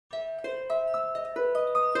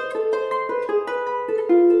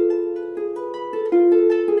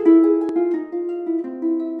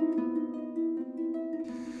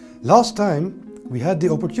Last time, we had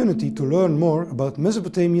the opportunity to learn more about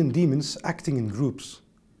Mesopotamian demons acting in groups.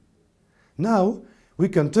 Now, we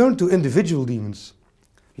can turn to individual demons.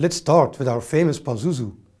 Let's start with our famous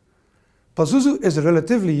Pazuzu. Pazuzu is a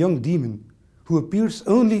relatively young demon who appears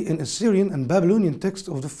only in Assyrian and Babylonian texts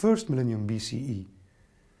of the 1st millennium BCE.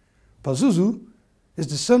 Pazuzu is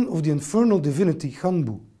the son of the infernal divinity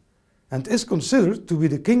Khanbu and is considered to be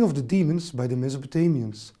the king of the demons by the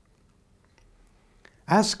Mesopotamians.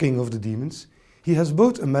 As king of the demons, he has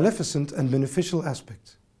both a maleficent and beneficial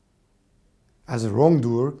aspect. As a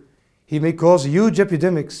wrongdoer, he may cause huge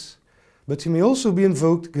epidemics, but he may also be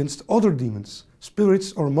invoked against other demons,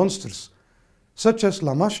 spirits or monsters, such as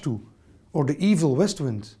Lamashtu or the evil west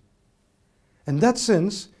wind. In that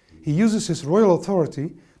sense, he uses his royal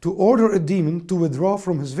authority to order a demon to withdraw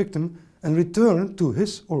from his victim and return to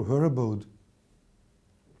his or her abode.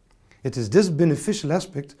 It is this beneficial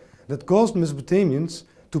aspect that caused Mesopotamians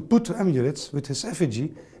to put amulets with his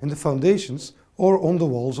effigy in the foundations or on the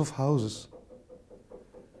walls of houses.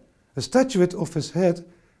 A statuette of his head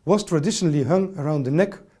was traditionally hung around the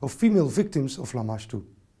neck of female victims of Lamashtu,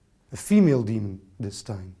 a female demon this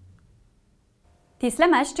time. This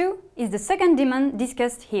Lamashtu is the second demon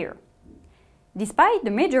discussed here. Despite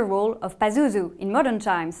the major role of Pazuzu in modern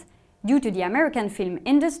times due to the American film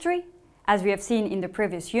industry, as we have seen in the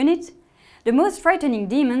previous unit, the most frightening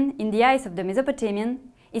demon in the eyes of the Mesopotamian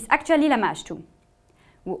is actually Lamashtu,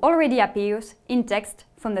 who already appears in text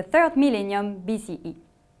from the 3rd millennium BCE.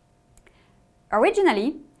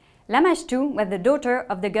 Originally, Lamashtu was the daughter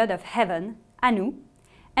of the god of heaven, Anu,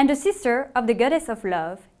 and the sister of the goddess of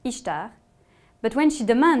love, Ishtar, but when she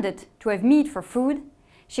demanded to have meat for food,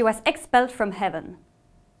 she was expelled from heaven.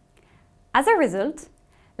 As a result,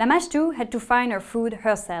 Lamashtu had to find her food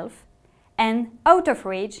herself, and, out of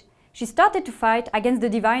rage, she started to fight against the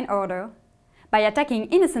divine order by attacking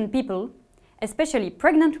innocent people, especially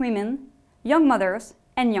pregnant women, young mothers,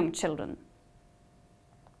 and young children.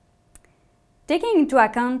 Taking into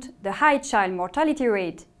account the high child mortality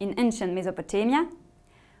rate in ancient Mesopotamia,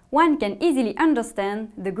 one can easily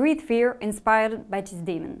understand the great fear inspired by this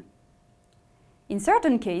demon. In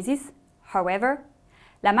certain cases, however,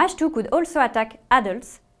 Lamashtu could also attack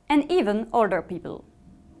adults and even older people.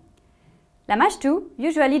 Lamashtu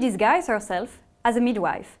usually disguises herself as a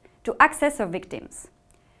midwife to access her victims,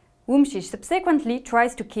 whom she subsequently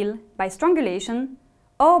tries to kill by strangulation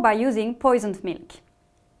or by using poisoned milk.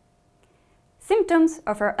 Symptoms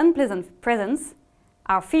of her unpleasant presence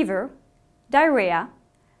are fever, diarrhea,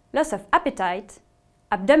 loss of appetite,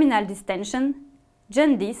 abdominal distension,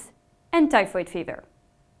 jaundice, and typhoid fever.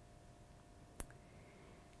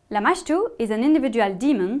 Lamashtu is an individual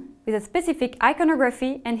demon with a specific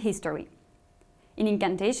iconography and history. In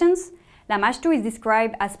incantations, Lamashtu is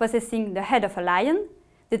described as possessing the head of a lion,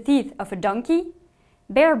 the teeth of a donkey,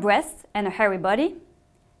 bare breasts and a hairy body,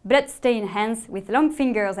 blood-stained hands with long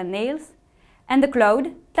fingers and nails, and the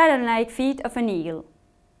clawed, talon-like feet of an eagle.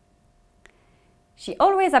 She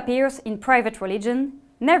always appears in private religion,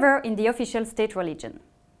 never in the official state religion.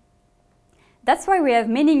 That's why we have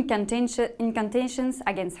many incantations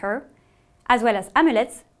against her, as well as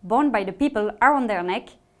amulets worn by the people around their neck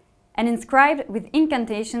and inscribed with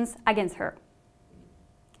incantations against her.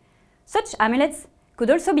 Such amulets could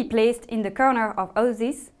also be placed in the corner of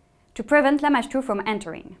houses to prevent Lamashtu from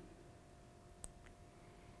entering.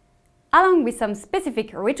 Along with some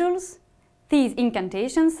specific rituals, these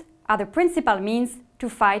incantations are the principal means to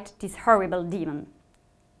fight this horrible demon.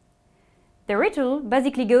 The ritual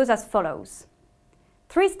basically goes as follows.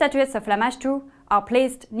 3 statuettes of Lamashtu are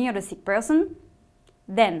placed near the sick person.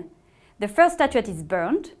 Then, the first statuette is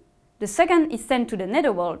burned, the second is sent to the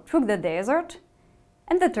netherworld through the desert,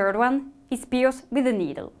 and the third one is pierced with a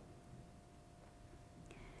needle.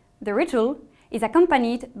 The ritual is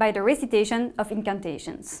accompanied by the recitation of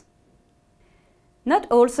incantations. Note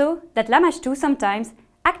also that Lamashtu sometimes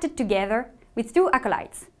acted together with 2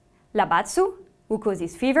 acolytes, Labatsu, who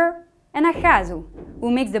causes fever, and Achazu, who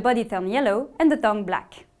makes the body turn yellow and the tongue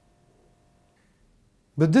black.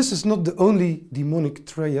 But this is not the only demonic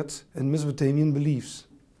triad in Mesopotamian beliefs.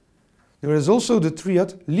 There is also the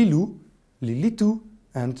triad Lilu, Lilitu,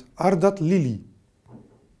 and Ardat-lili,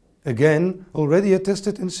 again already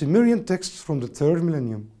attested in Sumerian texts from the 3rd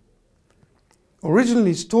millennium.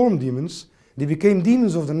 Originally storm demons, they became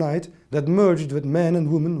demons of the night that merged with men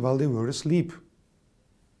and women while they were asleep.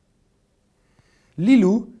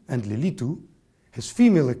 Lilu and Lilitu, his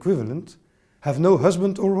female equivalent, have no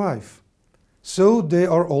husband or wife, so they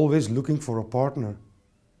are always looking for a partner.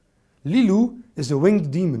 Lilu is a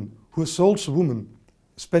winged demon who assaults women,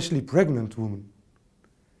 especially pregnant women.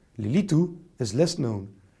 Lilitu is less known,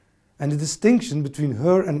 and the distinction between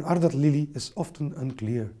her and Ardat-lili is often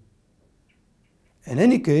unclear. In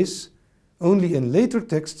any case, only in later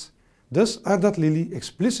texts does Ardat-lili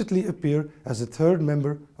explicitly appear as a third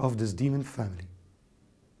member of this demon family.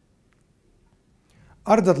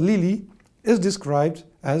 Ardat-lili is described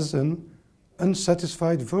as an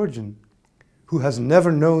unsatisfied virgin who has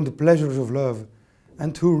never known the pleasures of love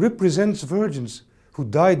and who represents virgins who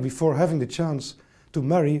died before having the chance to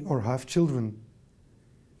marry or have children.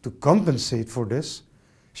 To compensate for this,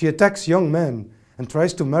 she attacks young men and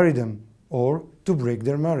tries to marry them or to break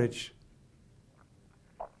their marriage.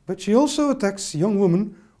 But she also attacks young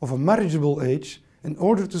women of a marriageable age in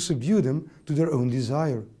order to subdue them to their own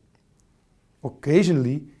desire.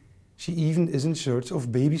 Occasionally, she even is in search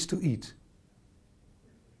of babies to eat.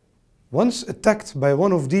 Once attacked by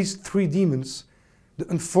one of these three demons, the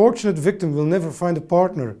unfortunate victim will never find a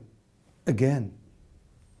partner again.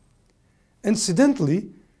 Incidentally,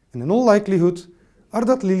 and in all likelihood,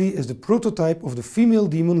 Ardat-lili is the prototype of the female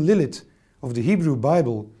demon Lilith of the Hebrew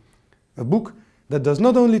Bible, a book that does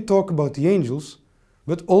not only talk about the angels,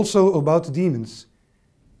 but also about demons,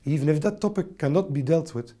 even if that topic cannot be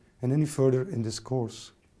dealt with any further in this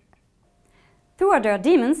course. Two other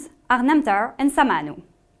demons are Namtar and Samanu.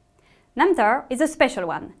 Namtar is a special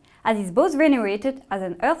one, as he is both venerated as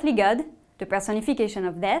an earthly god, the personification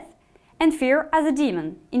of death, and fear as a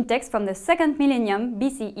demon, in texts from the 2nd millennium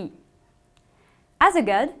BCE. As a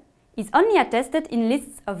god, he is only attested in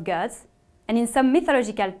lists of gods and in some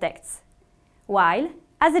mythological texts, while,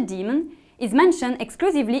 as a demon, he is mentioned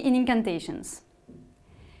exclusively in incantations.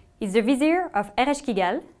 He is the vizier of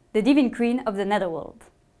Ereshkigal, the divine queen of the netherworld.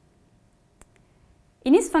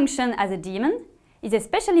 In his function as a demon, he is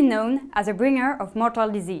especially known as a bringer of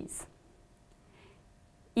mortal disease.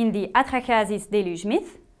 In the Atrahasis deluge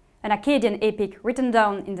myth, an Akkadian epic written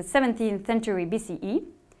down in the 17th century BCE,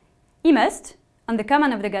 he must, on the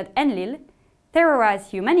command of the god Enlil,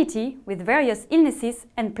 terrorize humanity with various illnesses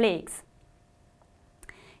and plagues.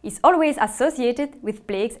 He is always associated with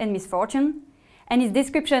plagues and misfortune, and his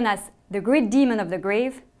description as the great demon of the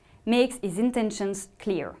grave makes his intentions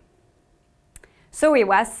clear. So he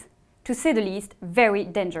was, to say the least, very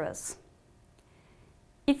dangerous.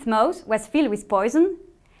 Its mouth was filled with poison,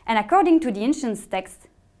 and according to the ancient texts,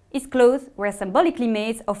 his clothes were symbolically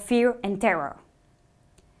made of fear and terror.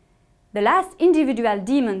 The last individual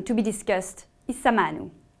demon to be discussed is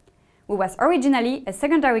Samanu, who was originally a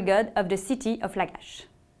secondary god of the city of Lagash.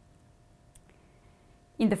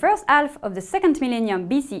 In the first half of the 2nd millennium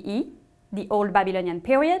BCE, the Old Babylonian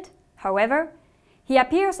period, however, he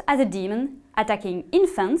appears as a demon attacking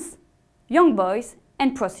infants, young boys,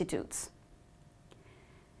 and prostitutes.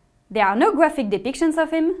 There are no graphic depictions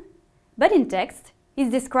of him, but in text, he is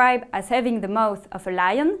described as having the mouth of a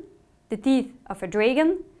lion, the teeth of a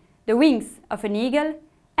dragon, the wings of an eagle,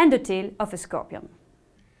 and the tail of a scorpion.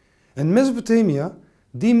 In Mesopotamia,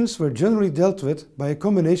 demons were generally dealt with by a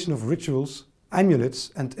combination of rituals,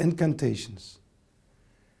 amulets, and incantations.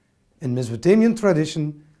 In Mesopotamian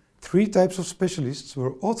tradition, three types of specialists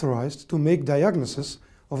were authorized to make diagnosis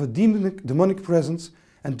of a demonic presence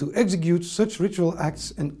and to execute such ritual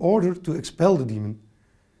acts in order to expel the demon.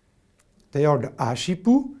 They are the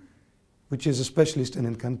Ashipu, which is a specialist in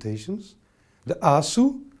incantations, the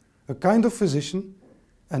Asu, a kind of physician,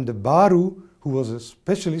 and the Baru, who was a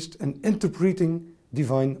specialist in interpreting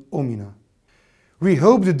divine omina. We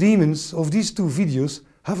hope the demons of these two videos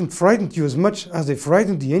haven't frightened you as much as they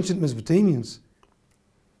frightened the ancient Mesopotamians.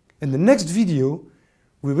 In the next video,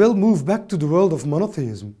 we will move back to the world of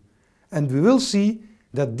monotheism, and we will see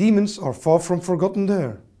that demons are far from forgotten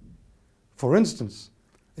there. For instance,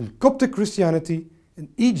 in Coptic Christianity, in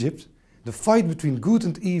Egypt, the fight between good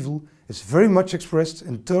and evil is very much expressed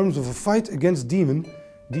in terms of a fight against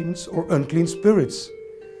demons or unclean spirits.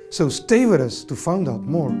 So stay with us to find out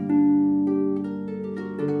more.